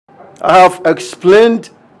I have explained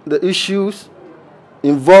the issues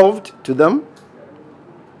involved to them.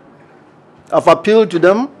 I've appealed to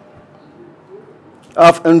them.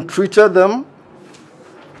 I've entreated them.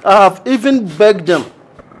 I have even begged them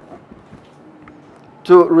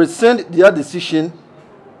to rescind their decision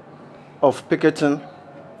of picketing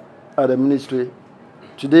at the ministry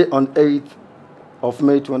today on 8th of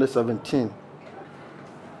May 2017.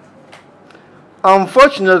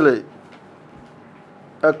 Unfortunately,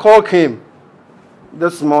 a call came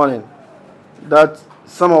this morning that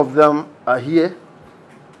some of them are here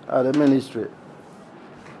at the ministry.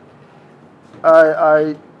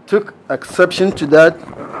 I took exception to that.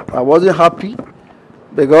 I wasn't happy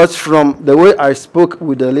because from the way I spoke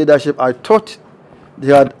with the leadership, I thought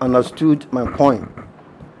they had understood my point.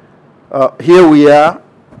 Here we are,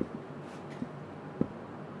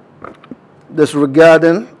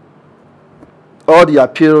 disregarding all the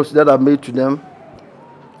appeals that I made to them,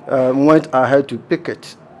 went ahead to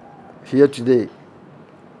picket here today.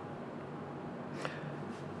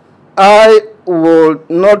 I will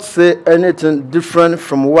not say anything different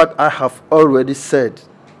from what I have already said,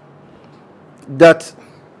 that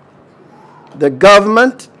the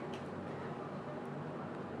government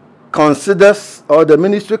considers, or the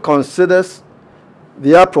ministry considers,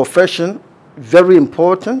 their profession very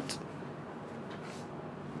important,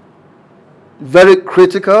 very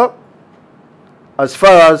critical as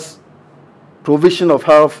far as provision of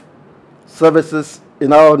health services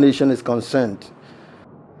in our nation is concerned.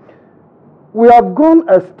 We have gone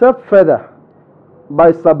a step further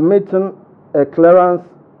by submitting a clearance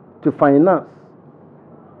to finance.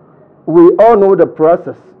 We all know the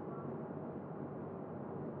process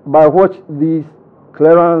by which these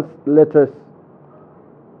clearance letters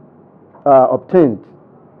are obtained.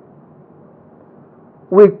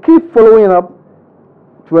 We keep following up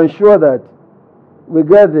to ensure that we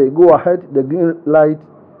get the go-ahead, the green light,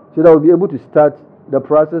 so that we'll be able to start the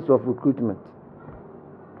process of recruitment.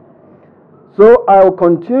 So I will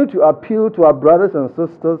continue to appeal to our brothers and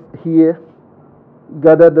sisters here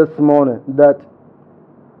gathered this morning that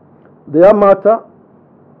their matter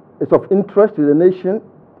is of interest to the nation,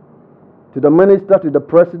 to the minister, to the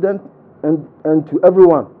president, and to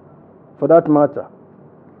everyone for that matter,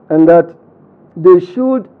 and that they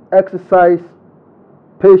should exercise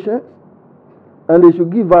patience and they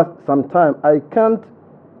should give us some time. I can't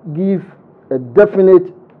give a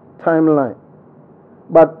definite timeline,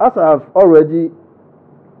 but as I have already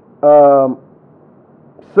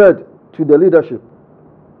said to the leadership,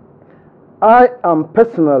 I am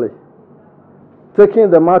personally taking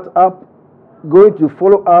the matter up, going to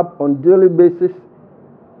follow up on daily basis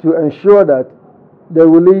to ensure that the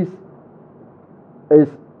release is,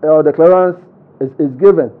 or the clearance is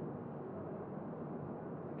given.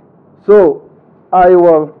 So I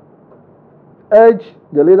will urge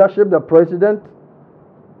the leadership, the president,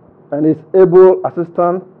 and his able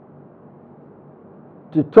assistant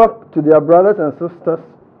to talk to their brothers and sisters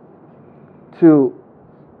to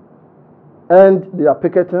end their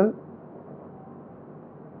picketing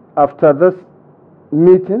after this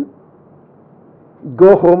meeting,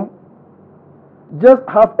 go home, just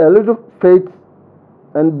have a little faith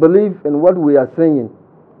and believe in what we are saying.